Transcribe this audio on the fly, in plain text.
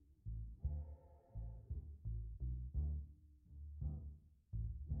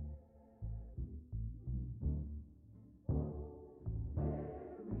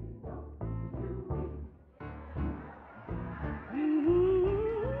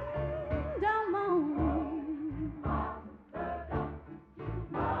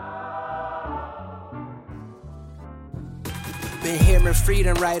Been hearing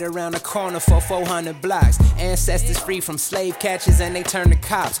freedom right around the corner for 400 blocks. Ancestors free from slave catchers and they turned to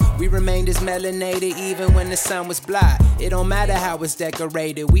cops. We remained as melanated even when the sun was blind. It don't matter how it's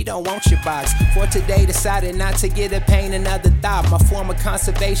decorated, we don't want your box. For today decided not to get a pain another thought. My form of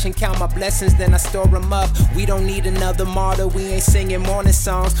conservation, count my blessings, then I store them up. We don't need another martyr, we ain't singing morning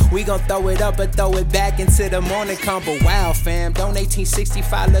songs. We gon' throw it up and throw it back into the morning come. But wow fam, don't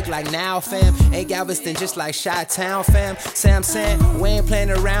 1865 look like now fam? Ain't Galveston just like Chi-Town fam? Sam saying, we ain't playing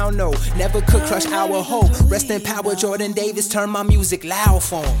around no. Never could crush our hope. Rest in power, Jordan Davis, turn my music loud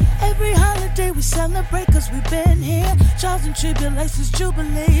for him. Every holiday we celebrate cause we've been here. Trials and tribulations,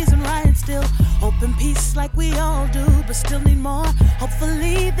 jubilees and rioting still. Hope and peace like we all do, but still need more.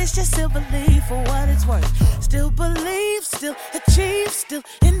 Hopefully this just still believe for what it's worth. Still believe, still achieve, still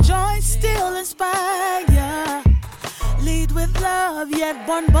enjoy, still inspire. Lead with love, yet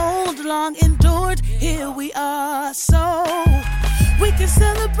born bold, long endured. Here we are, so we can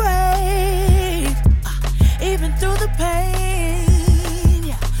celebrate, even through the pain.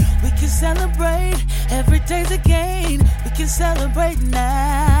 Yeah, we can celebrate. Every day's a gain. We can celebrate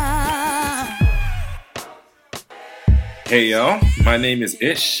now. Hey y'all, my name is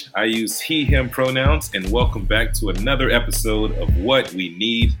Ish. I use he, him pronouns, and welcome back to another episode of What We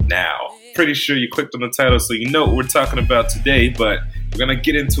Need Now. Pretty sure you clicked on the title so you know what we're talking about today, but we're going to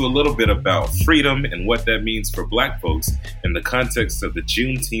get into a little bit about freedom and what that means for Black folks in the context of the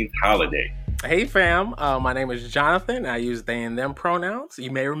Juneteenth holiday. Hey fam, my name is Jonathan. I use they and them pronouns. You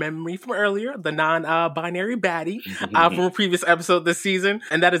may remember me from earlier, the non-binary baddie from a previous episode this season.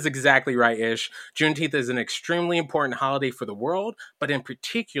 And that is exactly right, Ish. Juneteenth is an extremely important holiday for the world, but in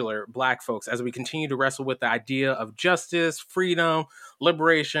particular, Black folks, as we continue to wrestle with the idea of justice, freedom,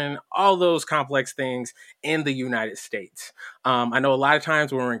 liberation, all those complex things in the United States. I know a lot of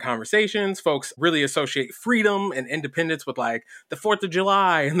times when we're in conversations, folks really associate freedom and independence with like the 4th of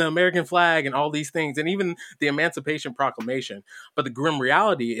July and the American flag and all these things, and even the Emancipation Proclamation. But the grim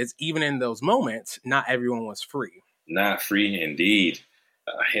reality is even in those moments, not everyone was free. Not free indeed.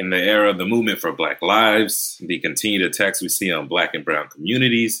 In the era of the movement for Black lives, the continued attacks we see on Black and Brown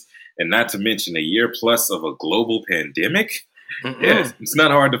communities, and not to mention a year plus of a global pandemic, yeah, it's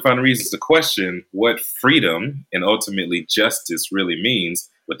not hard to find reasons to question what freedom and ultimately justice really means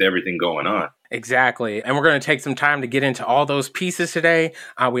with everything going on. Exactly. And we're going to take some time to get into all those pieces today.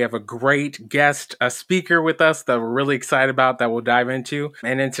 We have a great guest, a speaker with us that we're really excited about that we'll dive into.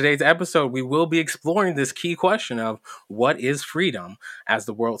 And in today's episode, we will be exploring this key question of what is freedom as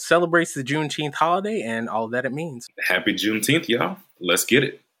the world celebrates the Juneteenth holiday and all that it means. Happy Juneteenth, y'all. Let's get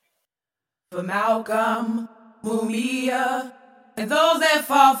it. For Malcolm, Mumia, and those that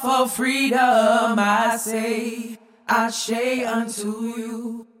fought for freedom, I say, Ashe unto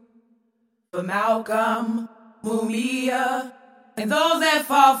you. For Malcolm, Mumia, and those that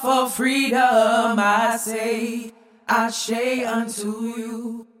fought for freedom, I say, Ashe unto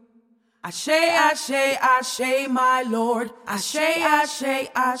you. Ashe, Ashe, Ashe, my Lord. Ashe, Ashe,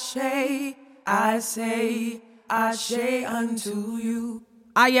 Ashe, I say, Ashe unto you.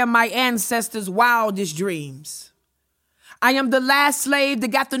 I am my ancestors' wildest dreams. I am the last slave that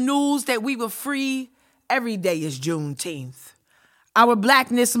got the news that we were free. Every day is Juneteenth. Our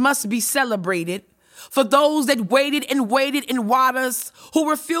blackness must be celebrated. For those that waited and waited in waters, who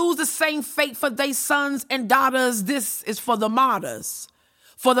refused the same fate for their sons and daughters, this is for the martyrs.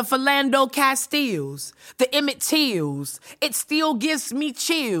 For the Philando Castiles, the Emmett Tills, it still gives me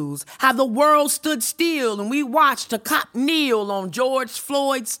chills how the world stood still and we watched a cop kneel on George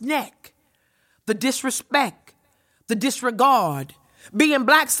Floyd's neck. The disrespect, the disregard. Being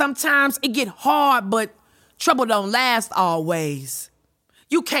Black sometimes it get hard, but trouble don't last always.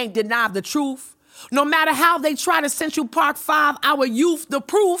 You can't deny the truth. No matter how they try to Central Park 5 our youth, the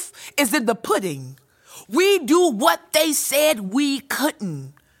proof is in the pudding. We do what they said we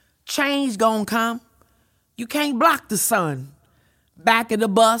couldn't. Change gon' come. You can't block the sun. Back of the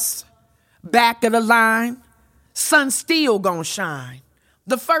bus, back of the line, sun still gon' shine.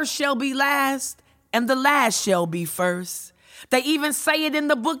 The first shall be last, and the last shall be first. They even say it in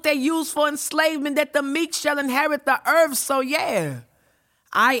the book they use for enslavement that the meek shall inherit the earth. So yeah,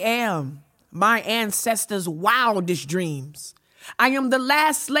 I am my ancestors' wildest dreams. I am the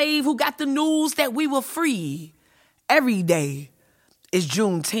last slave who got the news that we were free. Every day is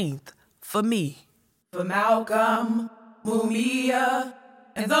Juneteenth for me. For Malcolm, Mumia,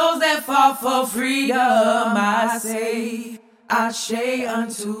 and those that fought for freedom, I say, Ashe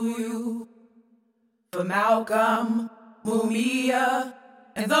unto you. For Malcolm, Mumia,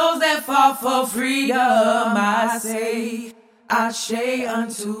 and those that fought for freedom, I say, Ashe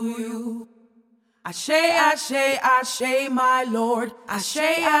unto you. Ashe, Ashe, Ashe, my Lord. Ashe,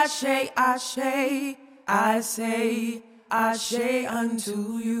 Ashe, Ashe. I say, Ashe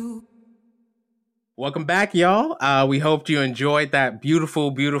unto you. Welcome back, y'all. We hoped you enjoyed that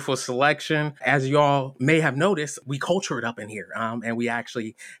beautiful, beautiful selection. As y'all may have noticed, we culture it up in here, and we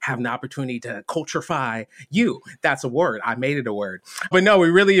actually have an opportunity to culturify you. That's a word. I made it a word. But no,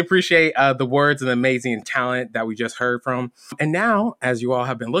 we really appreciate the words and the amazing talent that we just heard from. And now, as you all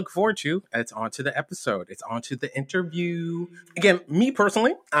have been looking forward to, it's on to the episode. It's on to the interview. Again, me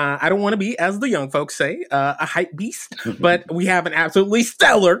personally, I don't want to be, as the young folks say, a hype beast, but we have an absolutely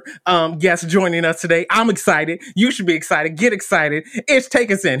stellar guest joining us today. I'm excited. You should be excited. Get excited. Ish,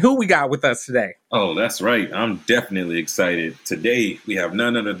 take us in. Who we got with us today? Oh, that's right. I'm definitely excited. Today, we have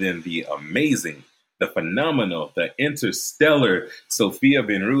none other than the amazing, the phenomenal, the interstellar Sophia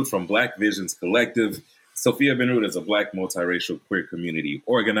Benroud from Black Visions Collective. Sophia Benroud is a Black multiracial queer community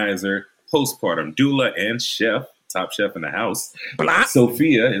organizer, postpartum doula, and chef. Top chef in the house. Blah.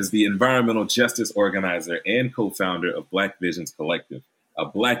 Sophia is the environmental justice organizer and co-founder of Black Visions Collective, a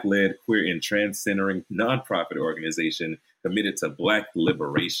Black-led, queer, and trans-centering nonprofit organization committed to Black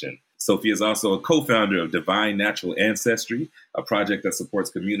liberation. Sophia is also a co-founder of Divine Natural Ancestry, a project that supports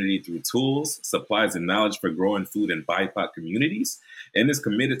community through tools, supplies, and knowledge for growing food in BIPOC communities, and is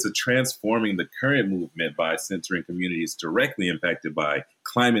committed to transforming the current movement by centering communities directly impacted by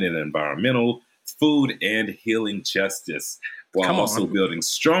climate and environmental, food, and healing justice, while also building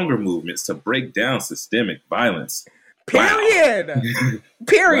stronger movements to break down systemic violence. Period. Wow.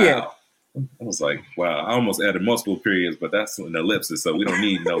 Period. Wow. I was like, wow, I almost added multiple periods, but that's an ellipsis, so we don't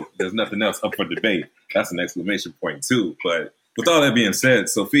need there's nothing else up for debate. That's an exclamation point too. But with all that being said,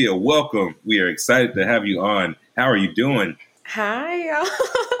 Sophia, welcome. We are excited to have you on. How are you doing? Hi,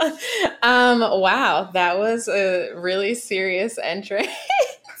 y'all. Wow, that was a really serious entrance.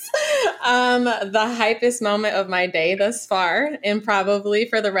 The hypest moment of my day thus far, and probably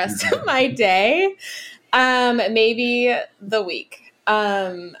for the rest of my day. Maybe the week.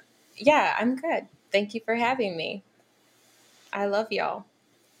 Yeah, I'm good. Thank you for having me. I love y'all.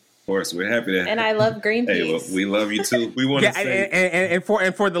 Of course, we're happy to. And I love Greenpeace. Hey, well, we love you too. We want to say,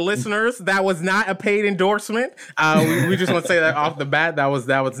 and for the listeners, that was not a paid endorsement. We just want to say that off the bat. That was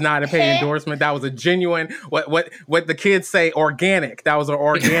not a paid endorsement. That was a genuine what the kids say, organic. That was an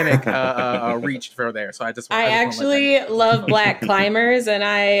organic reach for there. So I actually love Black climbers, and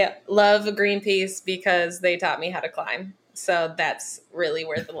I love Greenpeace because they taught me how to climb. So that's really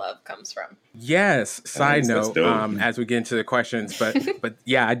where the love comes from. Yes. Side note, as we get into the questions, but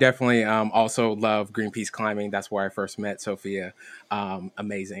yeah, I definitely also love Greenpeace climbing. That's where I first met Sophia.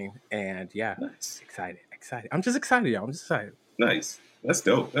 Amazing. And yeah, nice. Excited. I'm just excited, y'all. I'm just excited. Nice. That's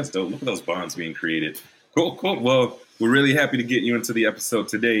dope. Look at those bonds being created. Cool. Well, we're really happy to get you into the episode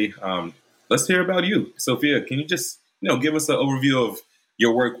today. Let's hear about you. Sophia, can you just, give us an overview of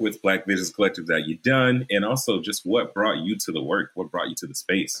your work with Black Visions Collective that you've done, and also just what brought you to the work, what brought you to the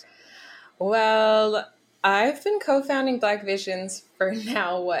space? Well, I've been co-founding Black Visions for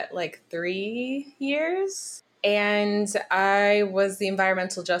now, 3 years? And I was the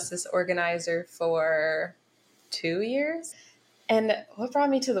environmental justice organizer for 2 years. And what brought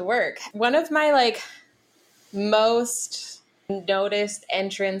me to the work? One of my most noticed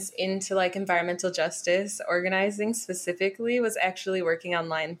entrance into environmental justice organizing specifically was actually working on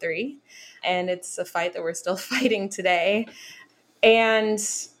Line 3. And it's a fight that we're still fighting today. And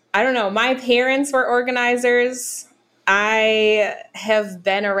I don't know, my parents were organizers. I have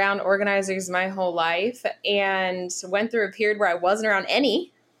been around organizers my whole life and went through a period where I wasn't around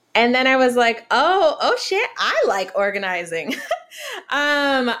any. And then I was like, oh shit, I like organizing.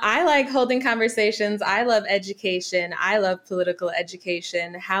 I like holding conversations. I love education. I love political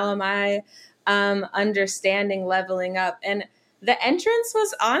education. How am I understanding leveling up? And the entrance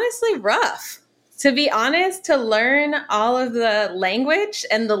was honestly rough. To be honest, to learn all of the language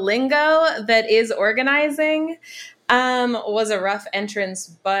and the lingo that is organizing was a rough entrance,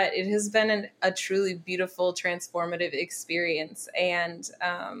 but it has been a truly beautiful, transformative experience. And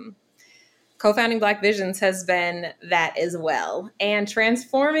co-founding Black Visions has been that as well. And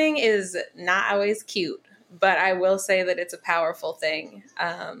transforming is not always cute, but I will say that it's a powerful thing.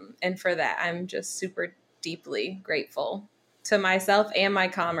 And for that, I'm just super deeply grateful to myself and my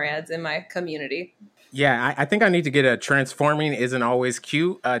comrades in my community. Yeah, I think I need to get a transforming isn't always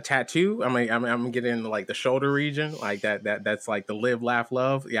cute tattoo. I'm getting the shoulder region, that's the live, laugh,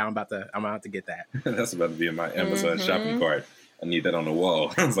 love. Yeah, I'm about to get that. That's about to be in my Amazon shopping cart. I need that on the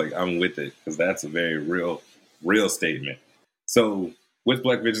wall. I was I'm with it, because that's a very real statement. So with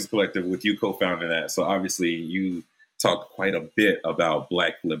Black Visions Collective, with you co-founding that, so obviously you talk quite a bit about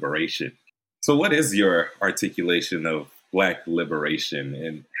Black liberation. So what is your articulation of Black liberation,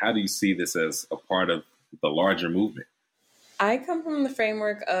 and how do you see this as a part of the larger movement? I come from the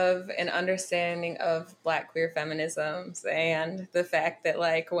framework of an understanding of Black queer feminisms and the fact that,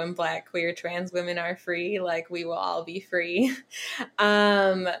 like, when Black queer trans women are free, like, we will all be free.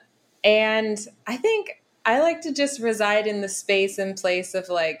 And I think I like to just reside in the space and place of,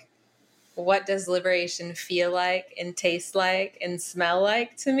 like, what does liberation feel like and taste like and smell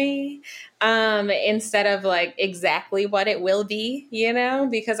like to me, instead of like exactly what it will be, you know,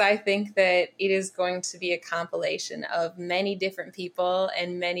 because I think that it is going to be a compilation of many different people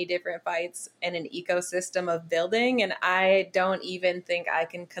and many different fights and an ecosystem of building. And I don't even think I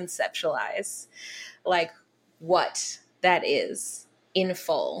can conceptualize like what that is in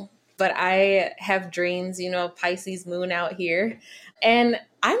full. But I have dreams, you know, Pisces moon out here. And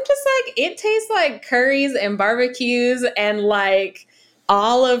I'm just like, it tastes like curries and barbecues and like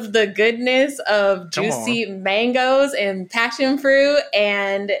all of the goodness of juicy mangoes and passion fruit.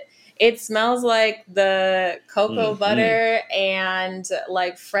 And it smells like the cocoa butter and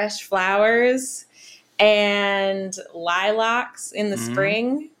like fresh flowers and lilacs in the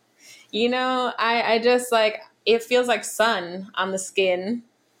spring. You know, I just like, it feels like sun on the skin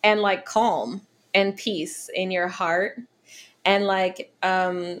and like calm and peace in your heart. And like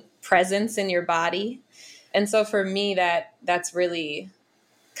presence in your body. And so for me, that's really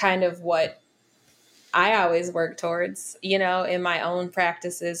kind of what I always work towards, you know, in my own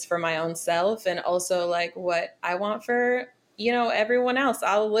practices for my own self, and also like what I want for, you know, everyone else,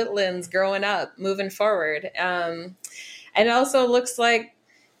 all the Litlins growing up, moving forward. And it also looks like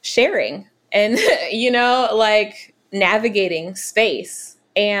sharing and, you know, like navigating space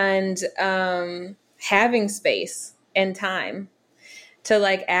and having space and time to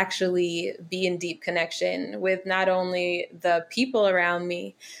like actually be in deep connection with not only the people around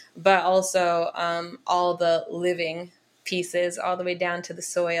me, but also all the living pieces all the way down to the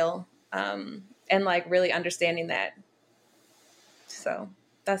soil, and like really understanding that. So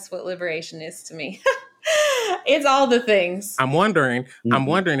that's what liberation is to me. It's all the things. I'm wondering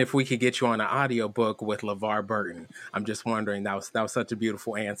if we could get you on an audiobook with LeVar Burton. I'm just wondering, that was such a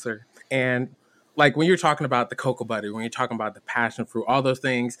beautiful answer. And like when you're talking about the cocoa butter, when you're talking about the passion fruit, all those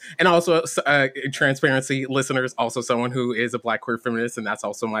things, and also transparency, listeners, also someone who is a Black queer feminist, and that's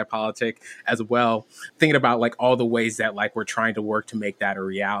also my politic as well. Thinking about like all the ways that like we're trying to work to make that a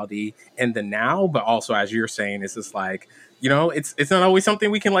reality in the now, but also as you're saying, it's just like, you know, it's not always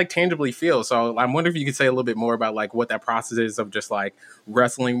something we can like tangibly feel. So I'm wondering if you could say a little bit more about like what that process is of just like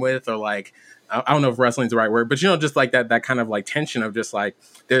wrestling with, or like, I don't know if wrestling is the right word, but, you know, just like that kind of like tension of just like,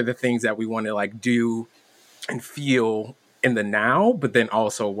 they're the things that we want to like do and feel in the now, but then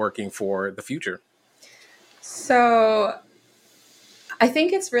also working for the future. So I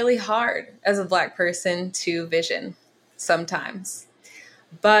think it's really hard as a Black person to vision sometimes,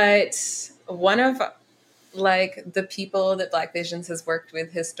 but one of like the people that Black Visions has worked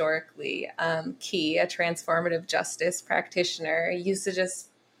with historically, Key, a transformative justice practitioner, used to just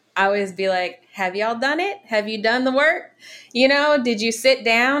always be like, have y'all done it? Have you done the work? You know, did you sit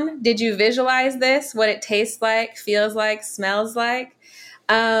down? Did you visualize this? What it tastes like, feels like, smells like?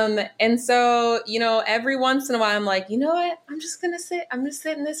 And so, you know, every once in a while I'm like, you know what? I'm just going to sit. I'm going to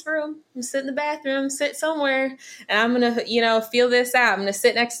sit in this room. I'm sit in the bathroom, sit somewhere, and I'm going to, you know, feel this out. I'm going to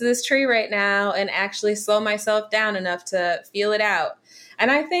sit next to this tree right now and actually slow myself down enough to feel it out.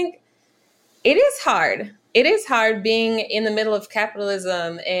 And I think it is hard. It is hard being in the middle of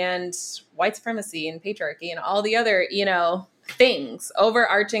capitalism and white supremacy and patriarchy and all the other, you know, things,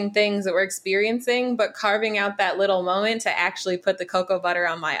 overarching things that we're experiencing, but carving out that little moment to actually put the cocoa butter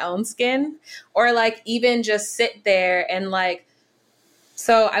on my own skin, or like even just sit there and like,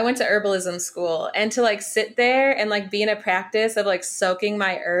 so I went to herbalism school, and to like sit there and like be in a practice of like soaking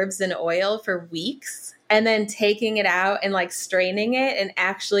my herbs in oil for weeks and then taking it out and like straining it and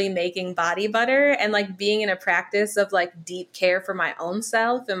actually making body butter, and like being in a practice of like deep care for my own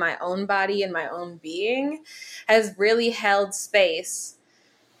self and my own body and my own being has really held space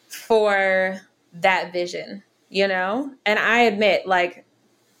for that vision, you know? And I admit, like,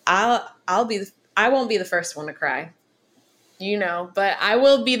 I won't be the first one to cry, you know, but I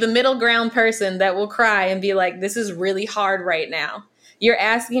will be the middle ground person that will cry and be like, this is really hard right now. You're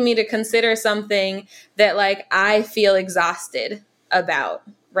asking me to consider something that like I feel exhausted about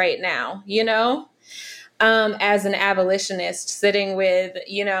right now, you know, as an abolitionist sitting with,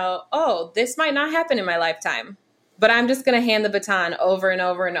 you know, oh, this might not happen in my lifetime, but I'm just going to hand the baton over and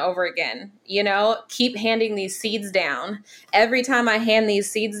over and over again, you know, keep handing these seeds down. Every time I hand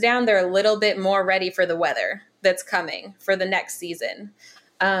these seeds down, they're a little bit more ready for the weather that's coming for the next season.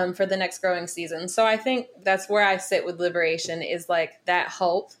 for the next growing season. So I think that's where I sit with liberation, is like that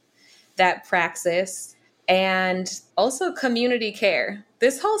hope, that praxis, and also community care.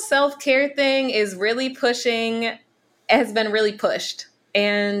 This whole self-care thing has been really pushed.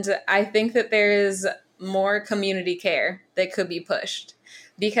 And I think that there is more community care that could be pushed,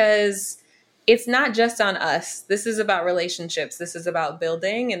 because it's not just on us. This is about relationships. This is about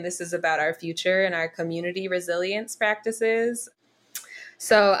building, and this is about our future and our community resilience practices.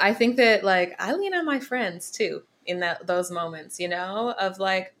 So I think that like I lean on my friends too in those moments, of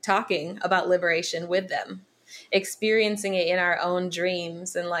like talking about liberation with them, experiencing it in our own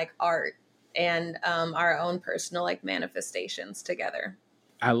dreams and like art and our own personal like manifestations together.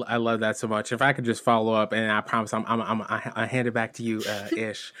 I love that so much. If I could just follow up, and I promise I hand it back to you,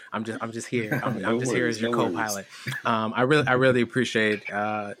 Ish. I'm just here. I'm just here as your co-pilot. I really appreciate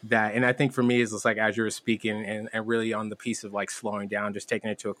that, and I think for me, it's just like as you were speaking, and really on the piece of like slowing down, just taking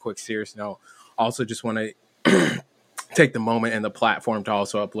it to a quick serious note. Also, just want to take the moment and the platform to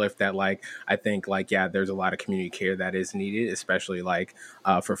also uplift that, like, I think like, yeah, there's a lot of community care that is needed, especially like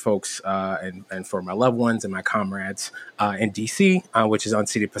for folks and for my loved ones and my comrades in DC, which is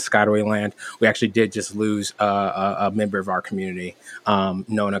unceded Piscataway land. We actually did just lose a member of our community,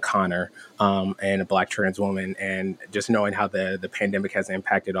 Nona Connor, and a Black trans woman, and just knowing how the pandemic has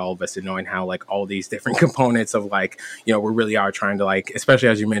impacted all of us, and knowing how like all these different components of like, we really are trying to like, especially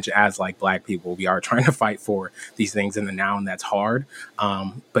as you mentioned, as like Black people, we are trying to fight for these things in the now, and that's hard,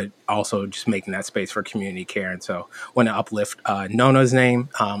 but also just making that space for community care. And so want to uplift Nona's name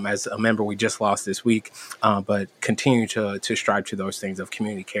as a member we just lost this week, but continue to strive to those things of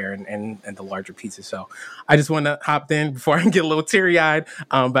community care and the larger pieces. So I just want to hop in before I get a little teary-eyed,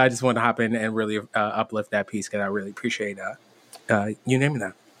 but I just want to hop in and really uplift that piece, because I really appreciate you naming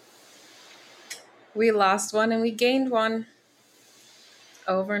that. We lost one and we gained one.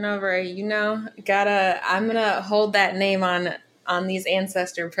 Over and over, I'm gonna hold that name on these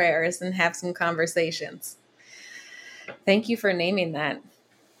ancestor prayers and have some conversations. Thank you for naming that.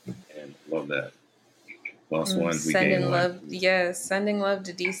 And love that. Lost one, we sending gained love. one. Yes, sending love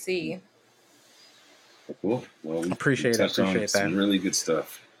to DC. Cool. Well, we appreciate that. Some really good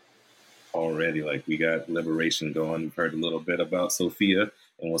stuff already. Like, we got liberation going. We've heard a little bit about Sophia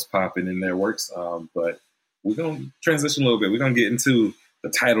and what's popping in their works, but we're gonna transition a little bit. We're gonna get into the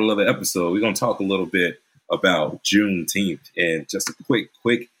title of the episode. We're going to talk a little bit about Juneteenth, and just a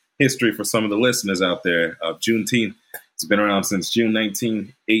quick history for some of the listeners out there of Juneteenth. It's been around since June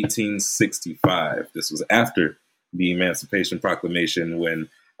 19, 1865. This was after the Emancipation Proclamation, when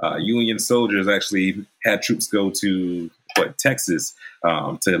Union soldiers actually had troops go to Texas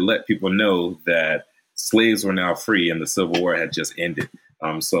to let people know that slaves were now free and the Civil War had just ended.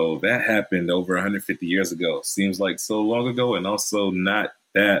 So that happened over 150 years ago. Seems like so long ago, and also not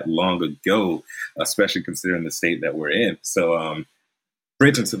that long ago, especially considering the state that we're in. So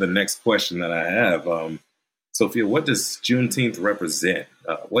bridging to the next question that I have, Sophia, what does Juneteenth represent?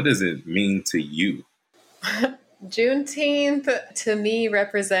 What does it mean to you? Juneteenth to me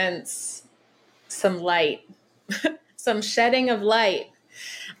represents some light, some shedding of light,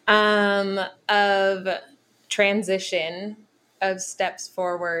 of transition, of steps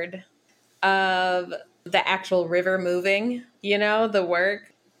forward, of the actual river moving, the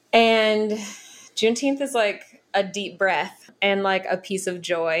work. And Juneteenth is like a deep breath and like a piece of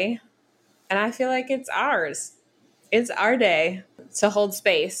joy. And I feel like it's ours. It's our day to hold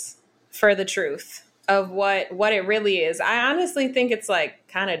space for the truth of what it really is. I honestly think it's like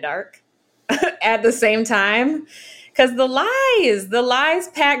kind of dark at the same time, because the lies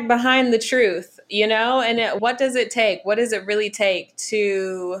packed behind the truth, and what does it take? What does it really take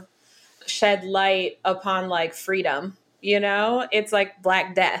to shed light upon like freedom? It's like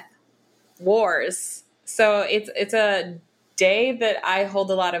Black Death, wars. So it's a day that I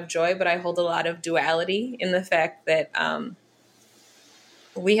hold a lot of joy, but I hold a lot of duality in the fact that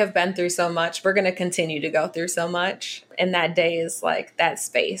we have been through so much. We're going to continue to go through so much. And that day is like that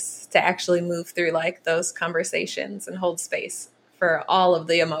space to actually move through like those conversations and hold space for all of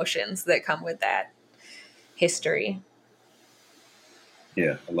the emotions that come with that history.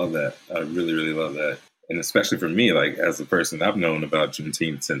 Yeah, I love that. I really, really love that. And especially for me, like as a person, I've known about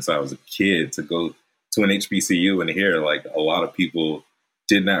Juneteenth since I was a kid. To go to an HBCU and hear like a lot of people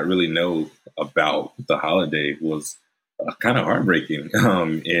did not really know about the holiday was kind of heartbreaking.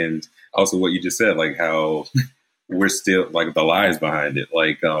 And also what you just said, like how we're still like the lies behind it.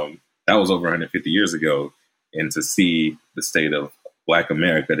 Like that was over 150 years ago. And to see the state of Black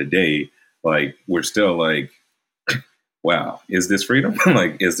America today, like we're still like, wow, is this freedom?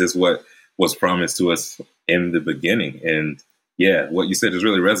 Like, is this what was promised to us in the beginning? And Yeah, what you said just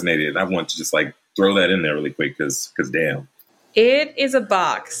really resonated. I want to just like throw that in there really quick because damn. It is a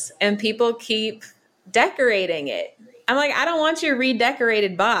box and people keep decorating it. I'm like, I don't want your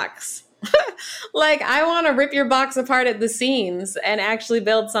redecorated box. Like, I want to rip your box apart at the seams and actually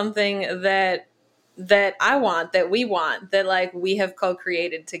build something that I want, that we want, that like we have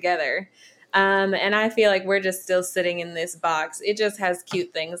co-created together. And I feel like we're just still sitting in this box. It just has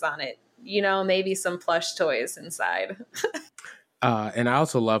cute things on it. You know, maybe some plush toys inside. And I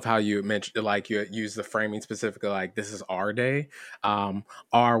also love how you mentioned, like, you use the framing specifically, like, this is our day.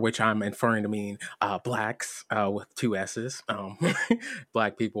 R, which I'm inferring to mean blacks with 2 S's,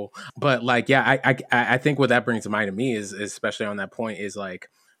 black people. But, like, yeah, I think what that brings to mind to me is, especially on that point, is, like,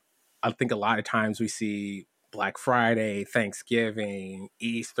 I think a lot of times we see Black Friday, Thanksgiving,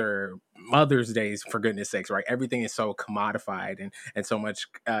 Easter, Mother's Days, for goodness sakes, right? Everything is so commodified and so much,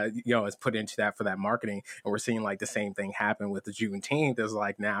 is put into that for that marketing. And we're seeing like the same thing happen with the Juneteenth. Is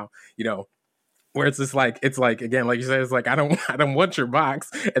like now, where it's just like, it's like, again, like you said, it's like, I don't want your box.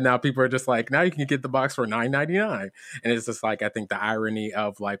 And now people are just like, now you can get the box for $9.99. And it's just like, I think the irony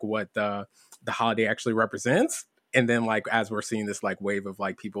of like what the holiday actually represents. And then like, as we're seeing this like wave of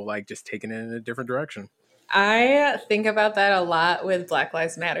like people like just taking it in a different direction. I think about that a lot with Black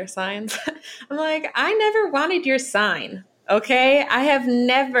Lives Matter signs. I'm like, I never wanted your sign, okay? I have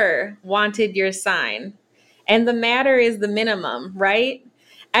never wanted your sign. And the matter is the minimum, right?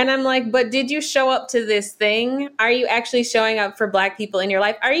 And I'm like, but did you show up to this thing? Are you actually showing up for Black people in your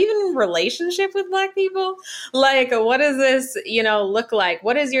life? Are you even in a relationship with Black people? Like, what does this, look like?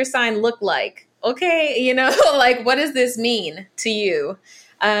 What does your sign look like? Okay, like, what does this mean to you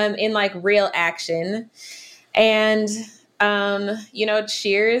in like real action? And,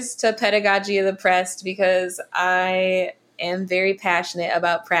 cheers to Pedagogy of the Oppressed, because I am very passionate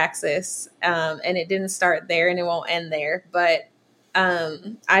about praxis. And it didn't start there and it won't end there. But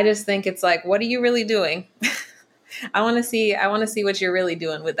I just think it's like, what are you really doing? I want to see what you're really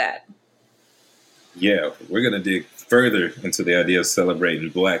doing with that. Yeah, we're going to dig further into the idea of celebrating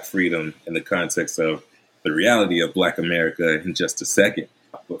Black freedom in the context of the reality of Black America in just a second.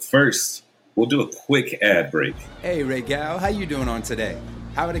 But first, we'll do a quick ad break. Hey, Ray Gal, how you doing on today?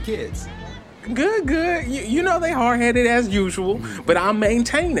 How are the kids? Good. They hard-headed as usual, but I'm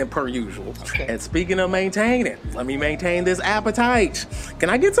maintaining per usual. Okay. And speaking of maintaining, let me maintain this appetite. Can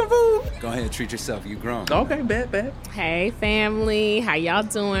I get some food? Go ahead and treat yourself. You grown. Okay, bet. Hey, family. How y'all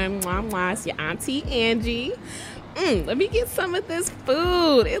doing? Mwah. It's your Auntie Angie. Let me get some of this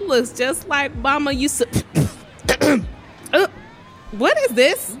food. It looks just like Mama used to... What is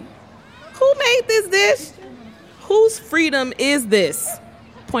this? Who made this dish? Whose freedom is this?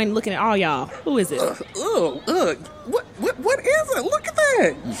 Point looking at all y'all. Who is it? What is it? Look at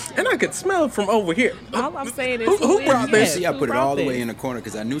that. And I could smell it from over here. All I'm saying is who brought this? See, I put it all the way in the corner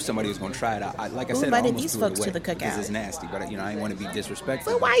because I knew somebody was going to try it out. Like I said, I almost these threw it folks away to the cookout? because it's nasty, but I didn't want to be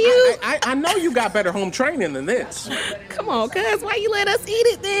disrespectful. But why you? I know you got better home training than this. Come on, cuz. Why you let us eat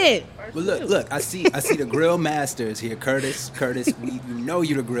it then? Well, look. I see the grill masters here, Curtis. We know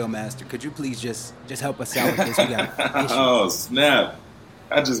you're the grill master. Could you please just help us out with this? We got an issue. Oh, snap.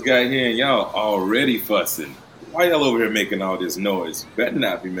 I just got here and y'all already fussing. Why y'all over here making all this noise? Better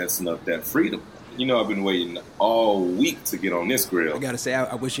not be messing up that freedom. I've been waiting all week to get on this grill. I gotta say,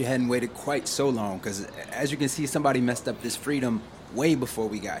 I wish you hadn't waited quite so long, because as you can see, somebody messed up this freedom way before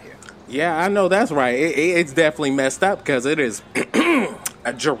we got here. Yeah, I know that's right. It's definitely messed up because it is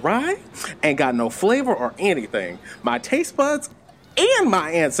dry, ain't got no flavor or anything. My taste buds and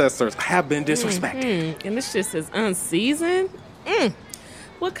my ancestors have been disrespected. And this just is unseasoned.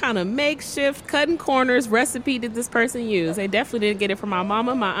 What kind of makeshift cutting corners recipe did this person use? They definitely didn't get it from my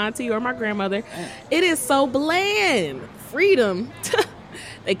mama, my auntie, or my grandmother. It is so bland. Freedom.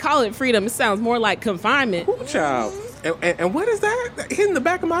 They call it freedom. It sounds more like confinement. Ooh, child. And what is that hitting the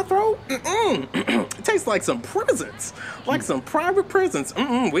back of my throat? It tastes like some prisons, like some private prisons.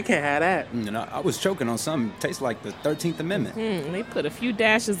 We can't have that. I was choking on something. It tastes like the 13th Amendment. They put a few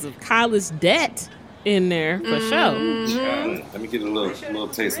dashes of college debt in there for sure. Let me get a little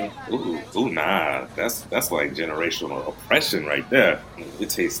taste of. Ooh, nah. That's like generational oppression right there. It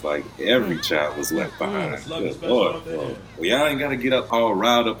tastes like every child was left behind. Good Lord. Well, y'all ain't gotta get up all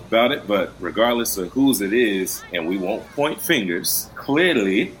riled up about it, but regardless of whose it is, and we won't point fingers,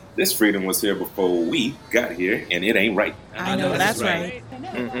 clearly this freedom was here before we got here, and it ain't right. I know that's right.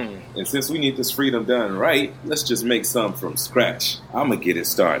 And since we need this freedom done right, let's just make some from scratch. I'm gonna get it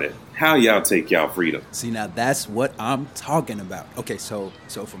started. How y'all take y'all freedom? See, now that's what I'm talking about. Okay, so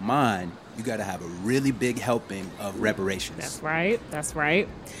for mine, you got to have a really big helping of reparations. That's right.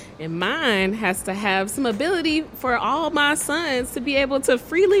 And mine has to have some ability for all my sons to be able to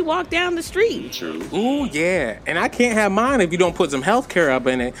freely walk down the street. True. Ooh, yeah. And I can't have mine if you don't put some health care up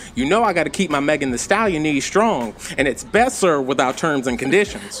in it. You know I got to keep my Megan Thee Stallion knees strong. And it's best served without terms and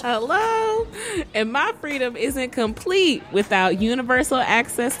conditions. Hello? And my freedom isn't complete without universal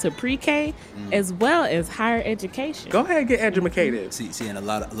access to pre-K as well as higher education. Go ahead and get educated. See, and a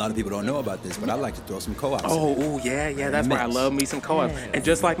lot of people don't know about this, but I like to throw some co-ops. Oh, ooh, yeah. That's why I love me some co-op. Yes. And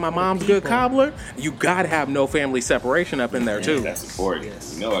just like my mom's good cobbler, you gotta have no family separation up in there too. That's important.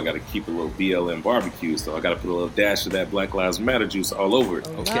 Yes. You know, I gotta keep a little BLM barbecue, so I gotta put a little dash of that Black Lives Matter juice all over it.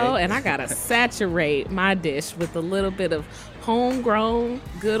 Okay. Oh, and I gotta saturate my dish with a little bit of homegrown,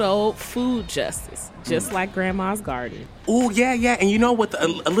 good old food justice, just like Grandma's garden. Ooh, yeah. And you know, with a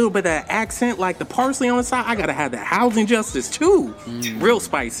little bit of accent, like the parsley on the side, I gotta have that housing justice too. Real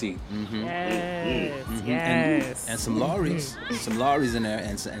spicy. Yes. And some Lawry's. Some Lawry's in there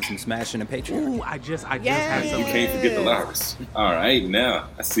and some smashing and patriarchy. Ooh, I just had some. You can't forget the Lawry's. All right, now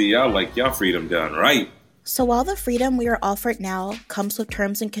I see y'all like y'all freedom done right. So while the freedom we are offered now comes with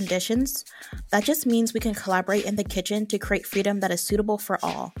terms and conditions, that just means we can collaborate in the kitchen to create freedom that is suitable for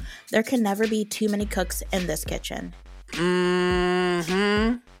all. There can never be too many cooks in this kitchen.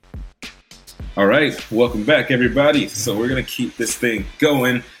 All right, welcome back, everybody. So we're going to keep this thing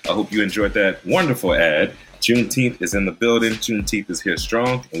going. I hope you enjoyed that wonderful ad. Juneteenth is in the building. Juneteenth is here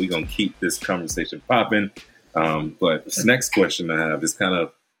strong, and we're going to keep this conversation popping. But this next question I have is kind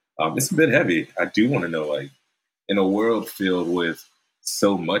of, it's a bit heavy. I do want to know, like, in a world filled with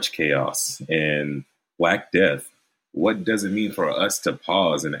so much chaos and Black death, what does it mean for us to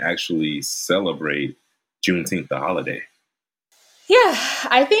pause and actually celebrate Juneteenth, the holiday? Yeah,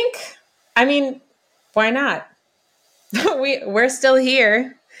 I mean, why not? We're still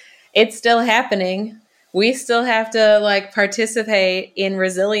here. It's still happening. We still have to like participate in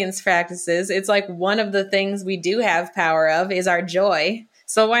resilience practices. It's like one of the things we do have power of is our joy.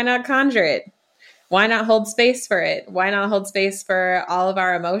 So why not conjure it? Why not hold space for it? Why not hold space for all of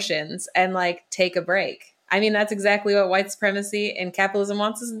our emotions and like take a break? I mean, that's exactly what white supremacy and capitalism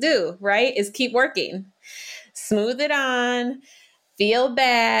wants us to do, right? Is keep working. Smooth it on. Feel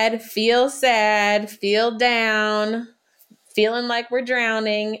bad, feel sad, feel down, feeling like we're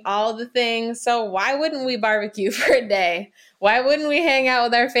drowning, all the things. So why wouldn't we barbecue for a day? Why wouldn't we hang out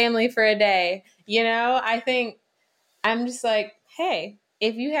with our family for a day? You know, I think I'm just like, hey,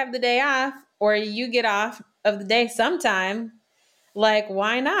 if you have the day off or you get off of the day sometime, like,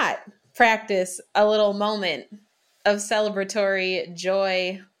 why not practice a little moment of celebratory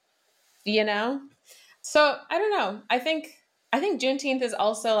joy, you know? So I don't know. I think Juneteenth is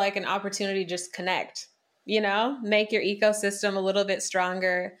also like an opportunity to just connect, you know, make your ecosystem a little bit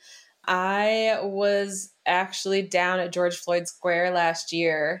stronger. I was actually down at George Floyd Square last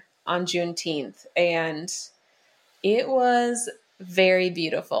year on Juneteenth, and it was very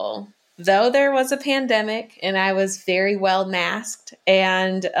beautiful. Though there was a pandemic and I was very well masked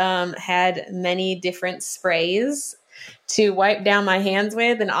and had many different sprays to wipe down my hands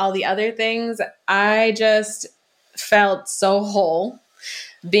with and all the other things, I just felt so whole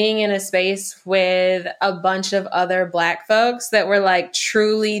being in a space with a bunch of other Black folks that were like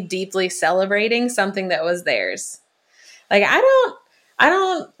truly deeply celebrating something that was theirs. Like, I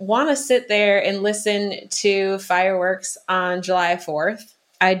don't want to sit there and listen to fireworks on July 4th.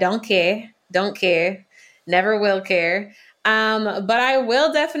 I don't care, never will care. But I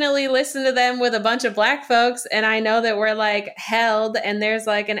will definitely listen to them with a bunch of Black folks. And I know that we're like held and there's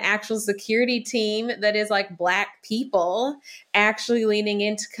like an actual security team that is like Black people actually leaning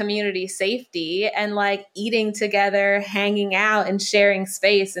into community safety and like eating together, hanging out and sharing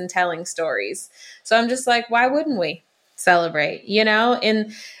space and telling stories. So I'm just like, why wouldn't we celebrate, you know?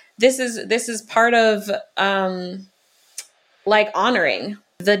 And this is part of like honoring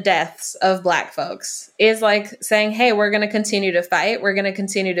the deaths of Black folks, is like saying, hey, we're going to continue to fight. We're going to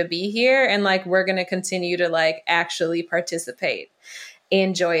continue to be here. And like, we're going to continue to like actually participate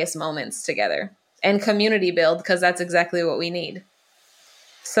in joyous moments together and community build, because that's exactly what we need.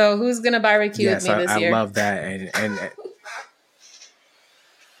 So who's going to barbecue with me this year? I love that. And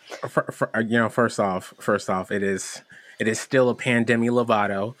you know, first off, it is still a Pandemi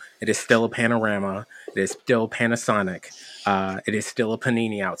Lovato. It is still a Panorama. It is still Panasonic. It is still a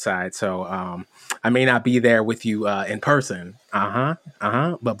Panini outside. So I may not be there with you in person.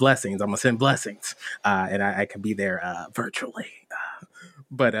 But blessings. I'm going to send blessings. And I can be there virtually.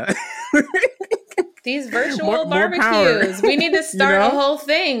 But these virtual barbecues. We need to start a whole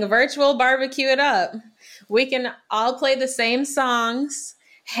thing. Virtual barbecue it up. We can all play the same songs,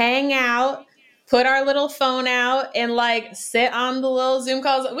 hang out, put our little phone out and like sit on the little Zoom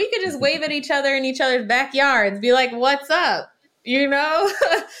calls. We could just wave at each other in each other's backyards, be like, what's up? You know?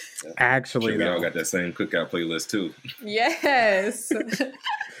 Actually, we all got that same cookout playlist too. Yes.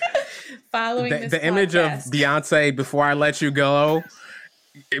 Following the image of Beyonce before I let you go.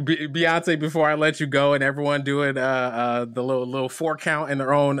 Beyonce before I let you go, and everyone doing the little 4 count in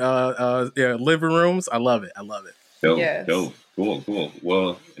their own living rooms. I love it. Dope, yes. Dope. Cool.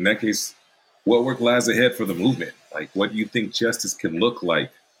 Well, in that case, what work lies ahead for the movement? Like, what do you think justice can look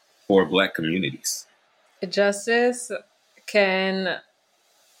like for Black communities? Justice can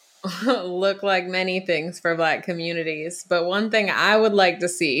look like many things for Black communities, but one thing I would like to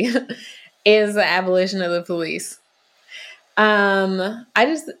see is the abolition of the police.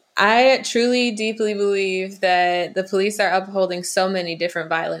 I truly, deeply believe that the police are upholding so many different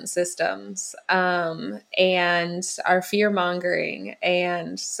violent systems, and are fear-mongering.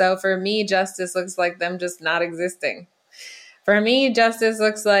 And so for me, justice looks like them just not existing. For me, justice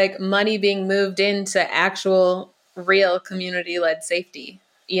looks like money being moved into actual, real community-led safety,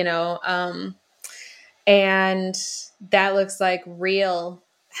 you know? And that looks like real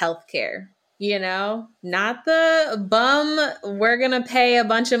healthcare. You know, not the bum, we're going to pay a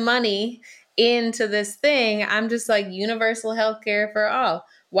bunch of money into this thing. I'm just like universal healthcare for all.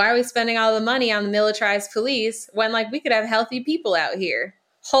 Why are we spending all the money on the militarized police when like we could have healthy people out here,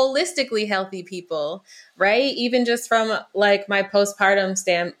 holistically healthy people, right? Even just from like my postpartum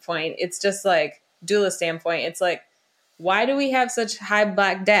standpoint, it's just like doula standpoint. It's like, why do we have such high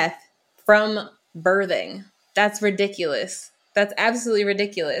Black death from birthing? That's ridiculous. That's absolutely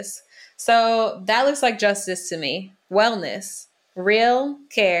ridiculous. So that looks like justice to me. Wellness, real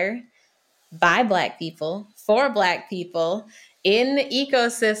care by Black people, for Black people, in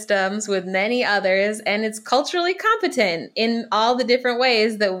ecosystems with many others, and it's culturally competent in all the different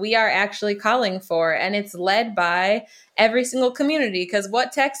ways that we are actually calling for. And it's led by every single community, because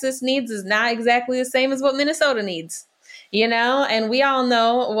what Texas needs is not exactly the same as what Minnesota needs, you know? And we all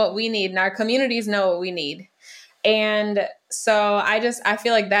know what we need, and our communities know what we need. And so I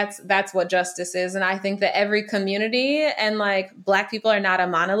feel like that's what justice is. And I think that every community, and like Black people are not a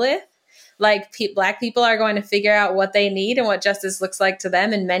monolith. Like Black people are going to figure out what they need and what justice looks like to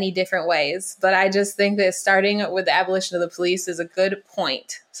them in many different ways. But I just think that starting with the abolition of the police is a good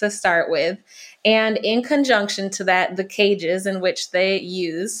point to start with. And in conjunction to that, the cages in which they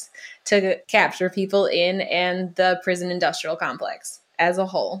use to capture people in, and the prison industrial complex as a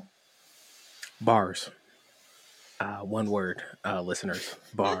whole. Bars. One word, listeners,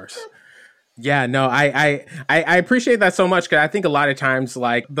 bars. Yeah, no, I appreciate that so much, because I think a lot of times,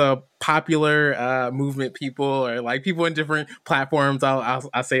 like, the popular movement people, or like people in different platforms,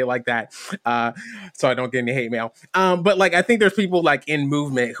 I'll say it like that, so I don't get any hate mail. But like, I think there's people like in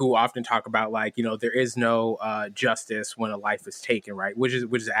movement who often talk about like, you know, there is no justice when a life is taken, right? Which is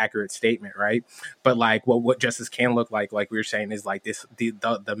an accurate statement, right? But like, what justice can look like we were saying, is like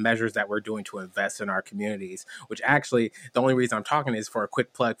the measures that we're doing to invest in our communities. Which actually, the only reason I'm talking is for a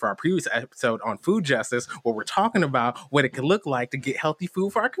quick plug for our previous episode on food justice, where we're talking about what it could look like to get healthy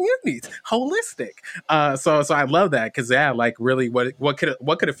food for our communities. Holistic. So I love that, because like really what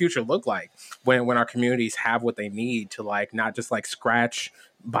could a future look like when our communities have what they need to like not just like scratch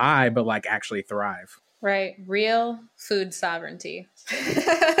by, but like actually thrive. Right. Real food sovereignty.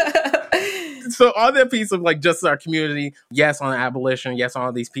 So on that piece of like just our community, yes, on abolition, yes, on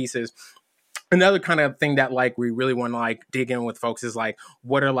all these pieces. Another kind of thing that like we really want to like dig in with folks is like,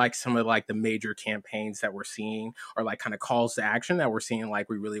 what are like some of like the major campaigns that we're seeing, or like kind of calls to action that we're seeing, like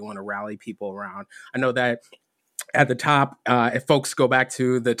we really want to rally people around. I know that at the top, if folks go back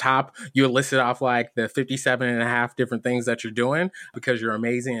to the top, you listed off like the 57 and a half different things that you're doing because you're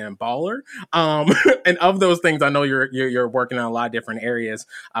amazing and baller. And of those things, I know you're working on a lot of different areas,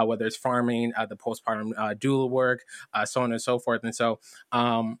 whether it's farming, the postpartum doula work, so on and so forth. And so,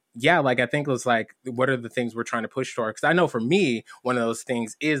 yeah, like I think it was like, what are the things we're trying to push toward? Because I know for me, one of those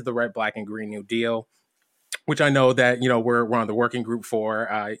things is the Red, Black, and Green New Deal, which I know that, you know, we're on the working group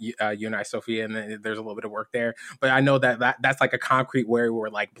for, you and I, Sophia, and there's a little bit of work there. But I know that's like a concrete way where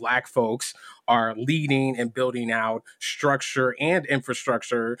like Black folks are leading and building out structure and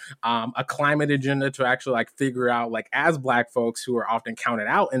infrastructure, a climate agenda to actually like figure out, like, as Black folks who are often counted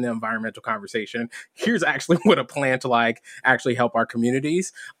out in the environmental conversation, here's actually what a plan to like actually help our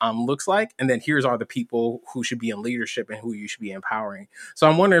communities looks like. And then here's all the people who should be in leadership and who you should be empowering. So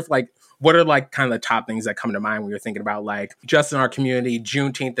I'm wondering if like, what are like kind of the top things that come to mind when you're thinking about like just in our community,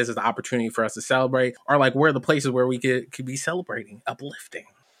 Juneteenth, this is the opportunity for us to celebrate, or like where are the places where we could be celebrating, uplifting?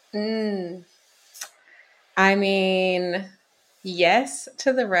 I mean, Yes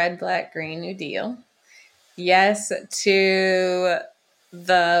to the Red, Black, Green New Deal. Yes to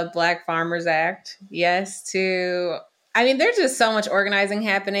the Black Farmers Act. Yes to, I mean, there's just so much organizing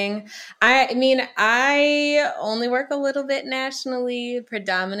happening. I mean, I only work a little bit nationally.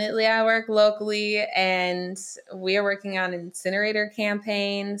 Predominantly, I work locally, and we are working on an incinerator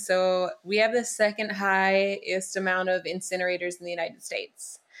campaign. So we have the second highest amount of incinerators in the United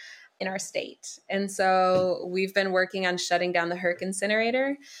States, in our state. And so we've been working on shutting down the Herc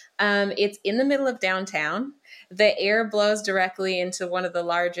incinerator. It's in the middle of downtown. The air blows directly into one of the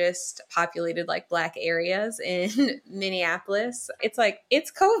largest populated like Black areas in Minneapolis. It's like,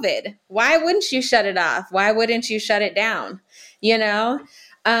 it's COVID. Why wouldn't you shut it off? Why wouldn't you shut it down? You know?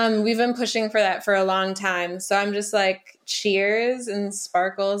 We've been pushing for that for a long time. So I'm just like, cheers and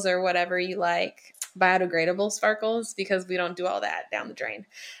sparkles or whatever you like. Biodegradable sparkles, because we don't do all that down the drain.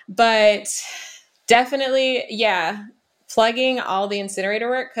 But definitely, yeah, plugging all the incinerator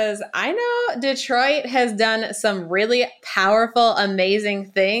work, because I know Detroit has done some really powerful,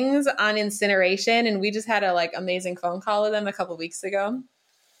 amazing things on incineration, and we just had a like amazing phone call with them a couple weeks ago.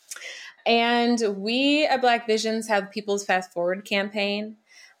 And we at Black Visions have People's Fast Forward campaign,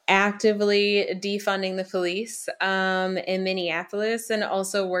 actively defunding the police in Minneapolis, and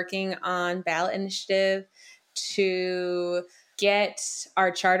also working on ballot initiative to get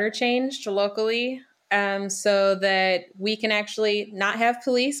our charter changed locally so that we can actually not have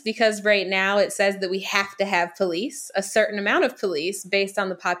police, because right now it says that we have to have police, a certain amount of police based on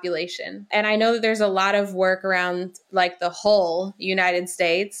the population. And I know that there's a lot of work around like the whole United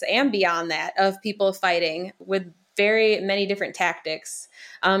States and beyond that of people fighting with very many different tactics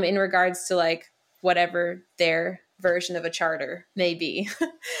in regards to like whatever their version of a charter may be.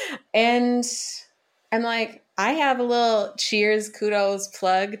 And I'm like, I have a little cheers, kudos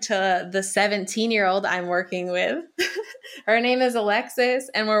plug to the 17-year-old I'm working with. Her name is Alexis,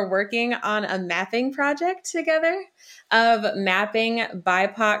 and we're working on a mapping project together of mapping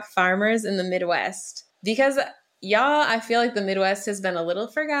BIPOC farmers in the Midwest. Because y'all, I feel like the Midwest has been a little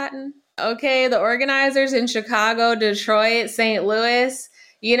forgotten. Okay, the organizers in Chicago, Detroit, St. Louis,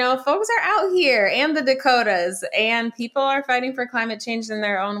 you know, folks are out here, and the Dakotas, and people are fighting for climate change in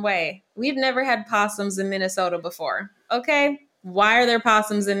their own way. We've never had possums in Minnesota before. Okay, why are there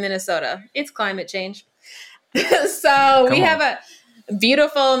possums in Minnesota? It's climate change. So we have a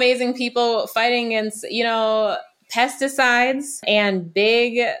beautiful, amazing people fighting against, you know, pesticides and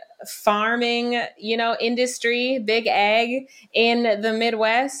big farming, you know, industry, big ag in the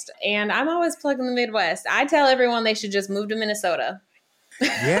Midwest. And I'm always plugging the Midwest. I tell everyone they should just move to Minnesota.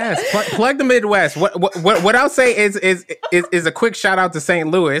 Yes, plug the Midwest. What I'll say is a quick shout out to St.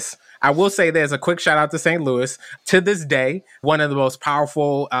 Louis. I will say there's a quick shout out to St. Louis. To this day, one of the most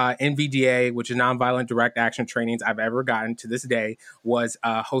powerful NVDA, which is nonviolent direct action trainings I've ever gotten to this day, was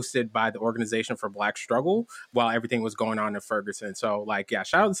hosted by the Organization for Black Struggle while everything was going on in Ferguson. So, like, yeah,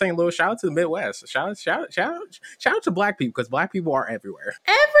 shout out to St. Louis, shout out to the Midwest, shout out to Black people, because Black people are everywhere.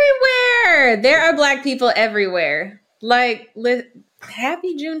 Everywhere, there are Black people everywhere. Like,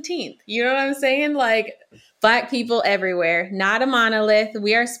 happy Juneteenth. You know what I'm saying? Like, Black people everywhere, not a monolith.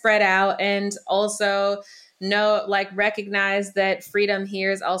 We are spread out, and also recognize that freedom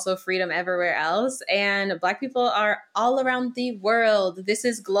here is also freedom everywhere else. And Black people are all around the world. This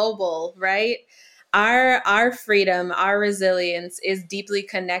is global, right? Our freedom, our resilience is deeply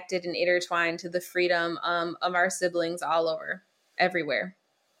connected and intertwined to the freedom of our siblings all over, everywhere.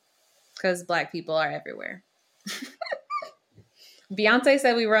 Because Black people are everywhere. Beyonce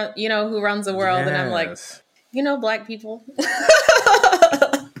said we run, you know, who runs the world. Yes. And I'm like, you know, Black people.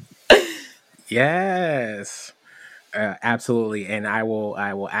 Yes, absolutely. And I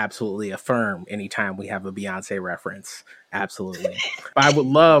will absolutely affirm anytime we have a Beyonce reference. Absolutely. But I would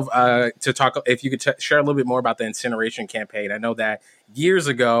love to talk, if you could share a little bit more about the incineration campaign. I know that years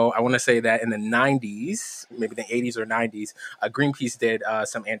ago, I want to say that in the 90s, maybe the 80s or 90s, Greenpeace did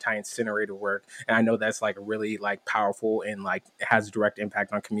some anti-incinerator work. And I know that's like really like powerful and like has a direct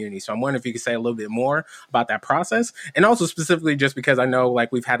impact on communities. So I'm wondering if you could say a little bit more about that process. And also specifically just because I know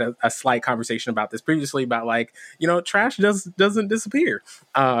like we've had a slight conversation about this previously about like, you know, trash doesn't disappear,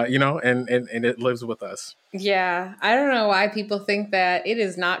 you know, and it lives with us. Yeah, I don't know why people think that it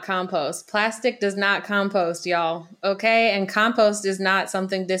is not compost. Plastic does not compost, y'all. Okay? And compost is not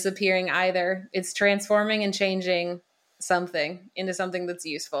something disappearing either. It's transforming and changing something into something that's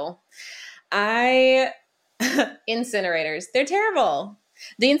useful. Incinerators, they're terrible.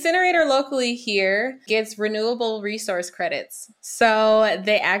 The incinerator locally here gets renewable resource credits, so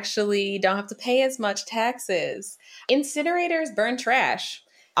they actually don't have to pay as much taxes. Incinerators burn trash.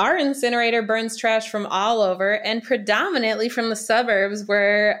 Our incinerator burns trash from all over and predominantly from the suburbs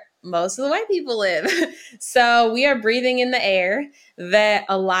where most of the white people live. So we are breathing in the air that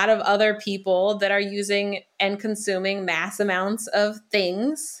a lot of other people that are using and consuming mass amounts of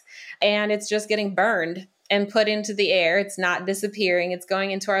things, and it's just getting burned and put into the air. It's not disappearing. It's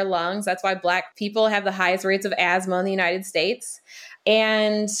going into our lungs. That's why Black people have the highest rates of asthma in the United States.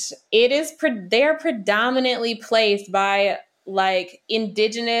 And they're predominantly placed by like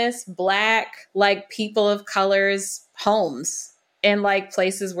indigenous, Black, like people of color's homes and like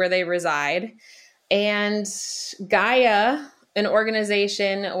places where they reside. And Gaia, an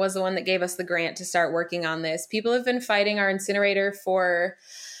organization, was the one that gave us the grant to start working on this. People have been fighting our incinerator for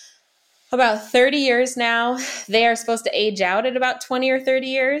about 30 years now. They are supposed to age out at about 20 or 30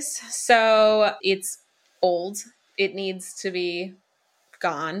 years. So it's old. It needs to be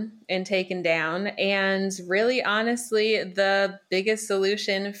gone and taken down. And really, honestly, the biggest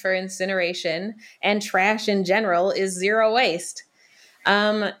solution for incineration and trash in general is zero waste.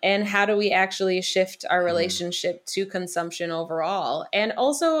 And how do we actually shift our relationship to consumption overall? And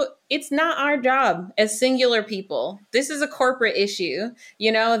also, it's not our job as singular people. This is a corporate issue.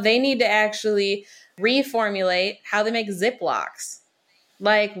 You know, they need to actually reformulate how they make Ziplocs.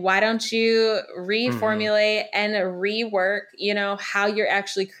 Like, why don't you reformulate and rework, you know, how you're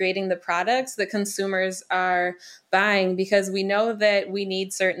actually creating the products that consumers are buying? Because we know that we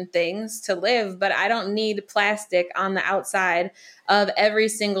need certain things to live, but I don't need plastic on the outside of every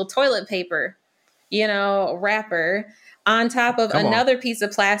single toilet paper, you know, wrapper on top of another piece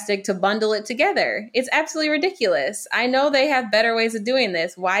of plastic to bundle it together. It's absolutely ridiculous. I know they have better ways of doing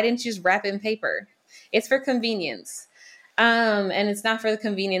this. Why didn't you just wrap it in paper? It's for convenience. And it's not for the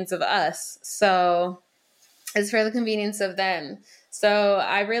convenience of us. So it's for the convenience of them. So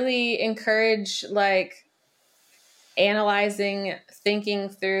I really encourage like analyzing, thinking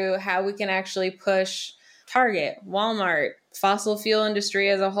through how we can actually push Target, Walmart, fossil fuel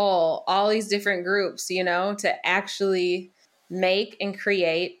industry as a whole, all these different groups, you know, to actually make and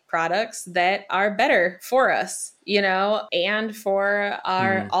create products that are better for us, you know, and for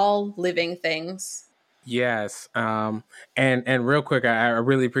our all living things. Yes. And real quick, I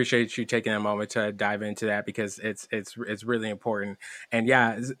really appreciate you taking a moment to dive into that because it's really important. And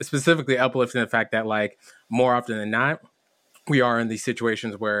yeah, specifically uplifting the fact that like more often than not, we are in these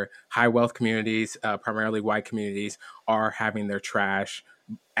situations where high wealth communities, primarily white communities, are having their trash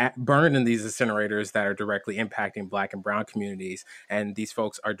burned in these incinerators that are directly impacting Black and brown communities. And these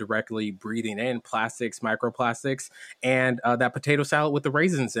folks are directly breathing in plastics, microplastics, and that potato salad with the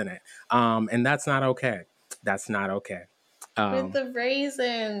raisins in it. And that's not okay. That's not okay. With the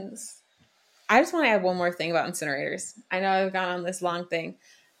raisins. I just want to add one more thing about incinerators. I know I've gone on this long thing.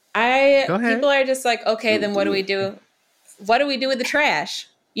 Go ahead. People are just like, okay, then what do we do? What do we do with the trash?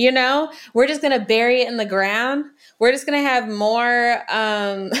 You know, we're just going to bury it in the ground. We're just going to have more,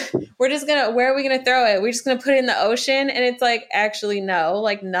 where are we going to throw it? We're just going to put it in the ocean. And it's like, actually, no,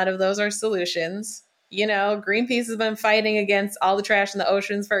 like none of those are solutions. You know, Greenpeace has been fighting against all the trash in the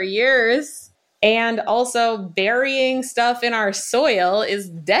oceans for years. And also burying stuff in our soil is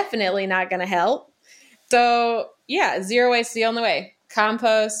definitely not going to help. So yeah, zero waste is the only way.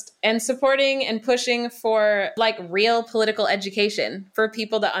 Compost, and supporting and pushing for like real political education for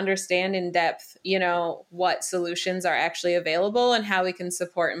people to understand in depth, you know, what solutions are actually available and how we can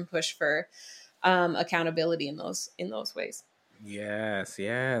support and push for accountability in those ways.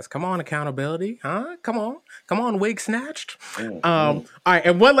 Yes. Come on, accountability, huh? Come on, wig snatched. All right,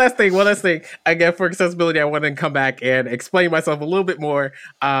 and one last thing. Again, for accessibility, I want to come back and explain myself a little bit more.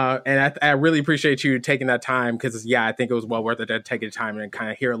 And I really appreciate you taking that time because, yeah, I think it was well worth it to take the time and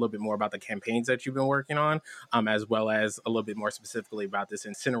kind of hear a little bit more about the campaigns that you've been working on, as well as a little bit more specifically about this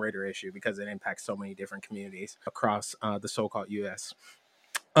incinerator issue because it impacts so many different communities across the so-called U.S.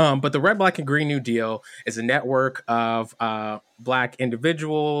 But the Red, Black, and Green New Deal is a network of Black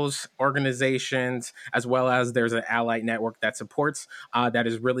individuals, organizations, as well as there's an allied network that supports that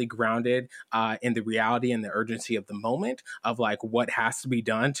is really grounded in the reality and the urgency of the moment of like what has to be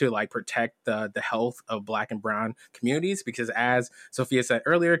done to like protect the health of Black and brown communities. Because as Sophia said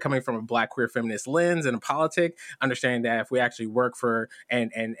earlier, coming from a Black queer feminist lens and a politic, understanding that if we actually work for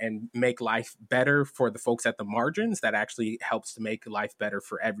and make life better for the folks at the margins, that actually helps to make life better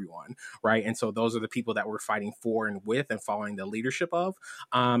for everyone, right? And so those are the people that we're fighting for and with and following the leadership of.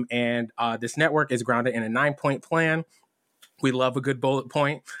 This network is grounded in a 9-point plan. We love a good bullet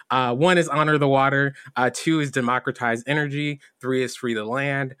point. 1 is honor the water. 2 is democratize energy. 3 is free the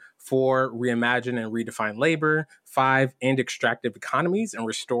land. 4, reimagine and redefine labor. 5, end extractive economies and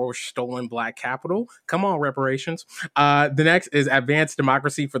restore stolen Black capital. Come on, reparations. The next is advance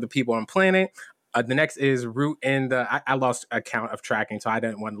democracy for the people and planet. The next is root in the, I lost account of tracking, so I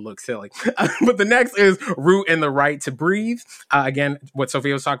didn't want to look silly. But the next is root in the right to breathe. Again, what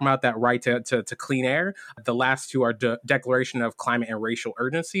Sophia was talking about, that right to clean air. The last 2 are declaration of climate and racial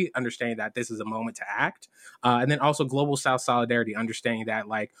urgency, understanding that this is a moment to act. And then also global South solidarity, understanding that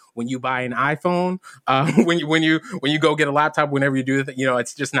like when you buy an iPhone, when you go get a laptop, whenever you do it,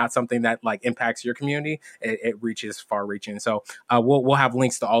 it's just not something that like impacts your community. It reaches far reaching. So we'll have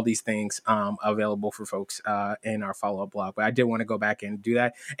links to all these things available for folks in our follow-up blog. But I did want to go back and do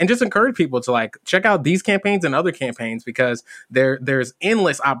that and just encourage people to like check out these campaigns and other campaigns, because there's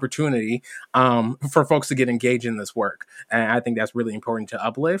endless opportunity for folks to get engaged in this work. And I think that's really important to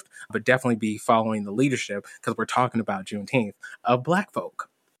uplift, but definitely be following the leadership, because we're talking about Juneteenth of Black folk.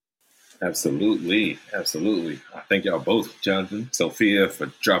 Absolutely. Thank y'all both, Jonathan, Sophia, for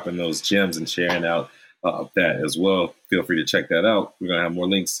dropping those gems and sharing out that as well. Feel free to check that out. We're going to have more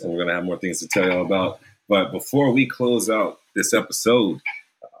links and we're going to have more things to tell y'all about. But before we close out this episode,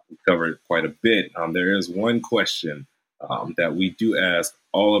 we covered quite a bit. There is one question that we do ask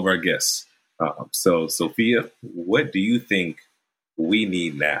all of our guests. So, Sophia, what do you think we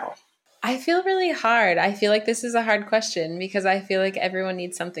need now? I feel really hard. I feel like this is a hard question because I feel like everyone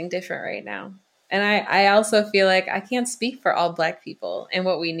needs something different right now. And I also feel like I can't speak for all Black people and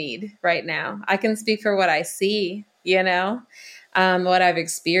what we need right now. I can speak for what I see, what I've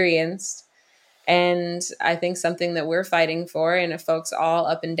experienced. And I think something that we're fighting for, and if folks all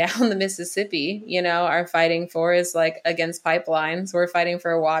up and down the Mississippi, are fighting for, is like against pipelines. We're fighting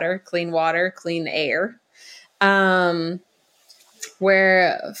for water, clean air.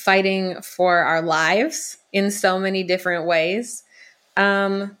 We're fighting for our lives in so many different ways.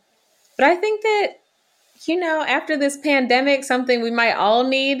 But I think that, after this pandemic, something we might all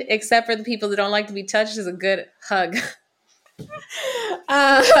need, except for the people that don't like to be touched, is a good hug.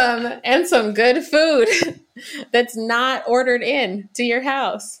 And some good food that's not ordered in to your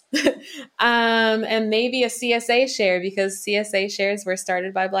house. And maybe a CSA share, because CSA shares were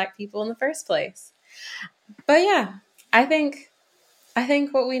started by Black people in the first place. But yeah, I think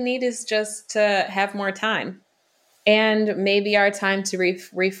what we need is just to have more time, and maybe our time to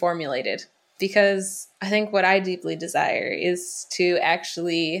reformulate it. Because I think what I deeply desire is to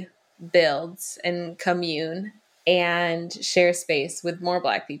actually build and commune and share space with more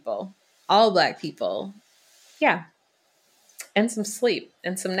Black people, all Black people. Yeah. And some sleep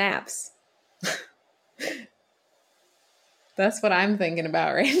and some naps. That's what I'm thinking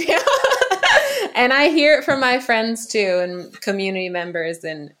about right now. And I hear it from my friends too, and community members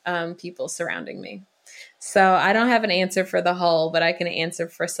and people surrounding me. So I don't have an answer for the whole, but I can answer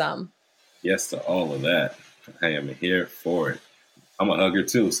for some. Yes to all of that. I am here for it. I'm a hugger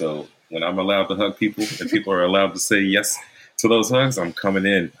too, so when I'm allowed to hug people and people are allowed to say yes to those hugs, I'm coming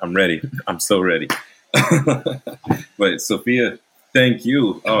in. I'm ready. I'm so ready. But Sophia, thank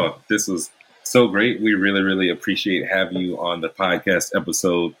you. Oh, this was so great. We really, really appreciate having you on the podcast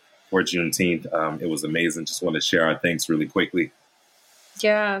episode for Juneteenth. It was amazing. Just want to share our thanks really quickly.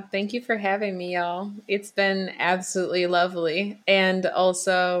 Yeah, thank you for having me, y'all. It's been absolutely lovely, and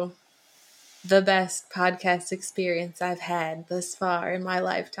also the best podcast experience I've had thus far in my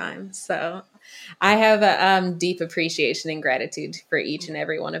lifetime. So I have a deep appreciation and gratitude for each and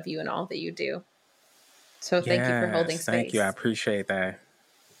every one of you and all that you do. So thank you for holding space. Thank you. I appreciate that.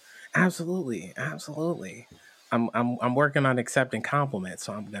 Absolutely. I'm working on accepting compliments,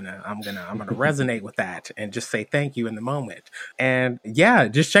 so I'm gonna resonate with that and just say thank you in the moment. And yeah,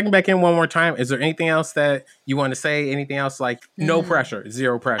 just checking back in one more time. Is there anything else that you want to say? Anything else? Like no pressure,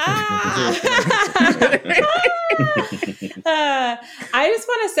 zero pressure. I just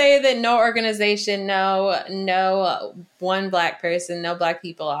want to say that no organization, no one Black person, no Black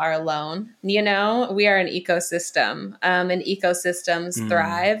people are alone. We are an ecosystem, and ecosystems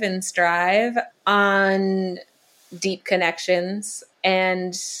thrive and strive on deep connections.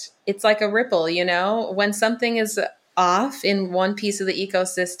 And it's like a ripple, when something is off in one piece of the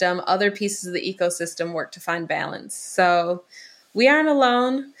ecosystem, other pieces of the ecosystem work to find balance. So we aren't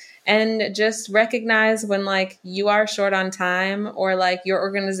alone. And just recognize when you are short on time, or your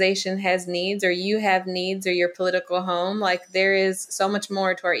organization has needs, or you have needs, or your political home, there is so much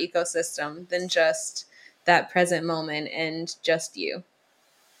more to our ecosystem than just that present moment and just you.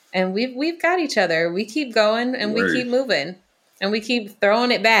 And we've got each other. We keep going and we keep moving and we keep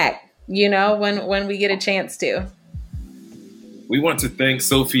throwing it back, when we get a chance to. We want to thank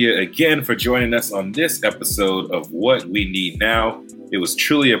Sophia again for joining us on this episode of What We Need Now. It was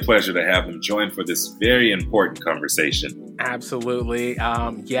truly a pleasure to have him join for this very important conversation. Absolutely.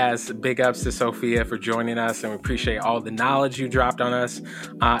 Yes, big ups to Sophia for joining us, and we appreciate all the knowledge you dropped on us.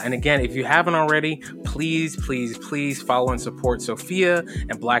 And again, if you haven't already, please follow and support Sophia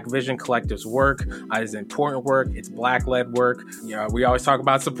and Black Vision Collective's work. It is important work. It's Black-led work. We always talk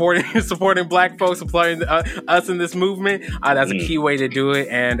about supporting Black folks, supporting us in this movement. That's a key way to do it,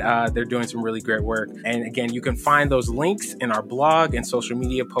 and they're doing some really great work. And again, you can find those links in our blog and social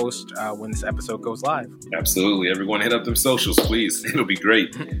media post when this episode goes live. Absolutely. Everyone hit up them socials, please. It'll be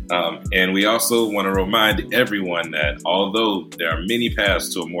great. And we also want to remind everyone that although there are many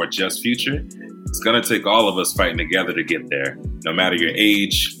paths to a more just future, it's going to take all of us fighting together to get there. No matter your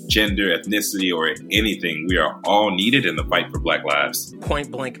age, gender, ethnicity, or anything, we are all needed in the fight for Black lives.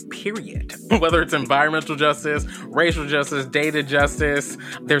 Point blank, period. Whether it's environmental justice, racial justice, data justice,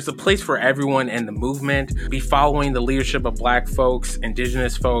 there's a place for everyone in the movement. Be following the leadership of Black folks,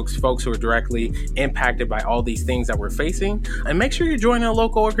 Indigenous folks, folks who are directly impacted by all these things that we're facing. And make sure you're joining a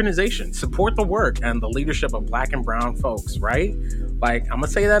local organization. Support the work and the leadership of Black and brown folks, right? Like, I'm going to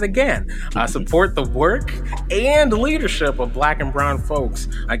say that again. Support the work and leadership of Black and brown folks,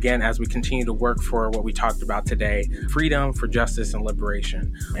 again, as we continue to work for what we talked about today, freedom, for justice, and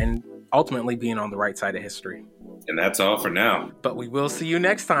liberation, and ultimately being on the right side of history. And that's all for now. But we will see you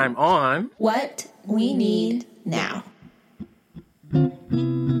next time on What We Need Now.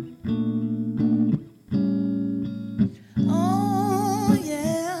 Oh,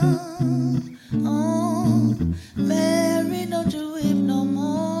 yeah. Oh, Mary, don't you weep no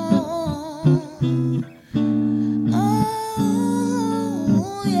more.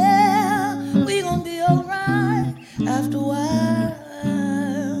 Oh, yeah. We gonna be alright after a while.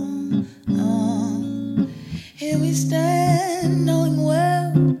 Here we stand, knowing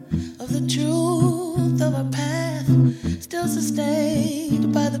well of the truth of our path, still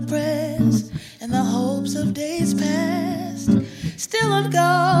sustained by the prayers and the hopes of days past. Still on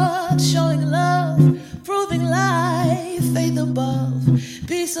God, showing love, proving life, faith above,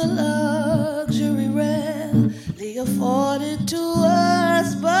 peace of luxury rarely afforded to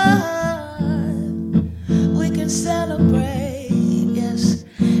us, but we can celebrate, yes,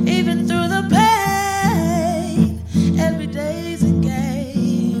 even through the pain. Every day's a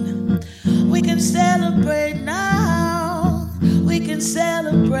gain. We can celebrate now. We can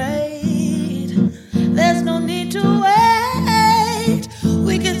celebrate. There's no need to wait.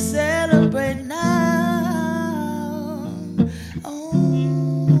 We can celebrate now.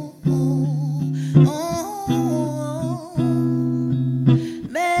 Oh, oh, oh.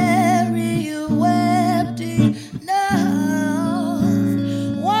 Mary, you wept enough.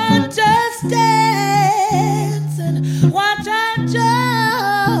 Watch us dance and watch our joy.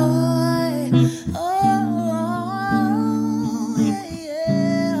 Oh,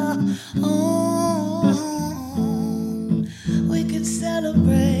 yeah. Oh, we can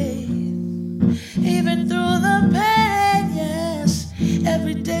celebrate even through the pain, yes.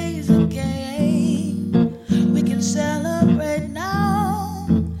 Every day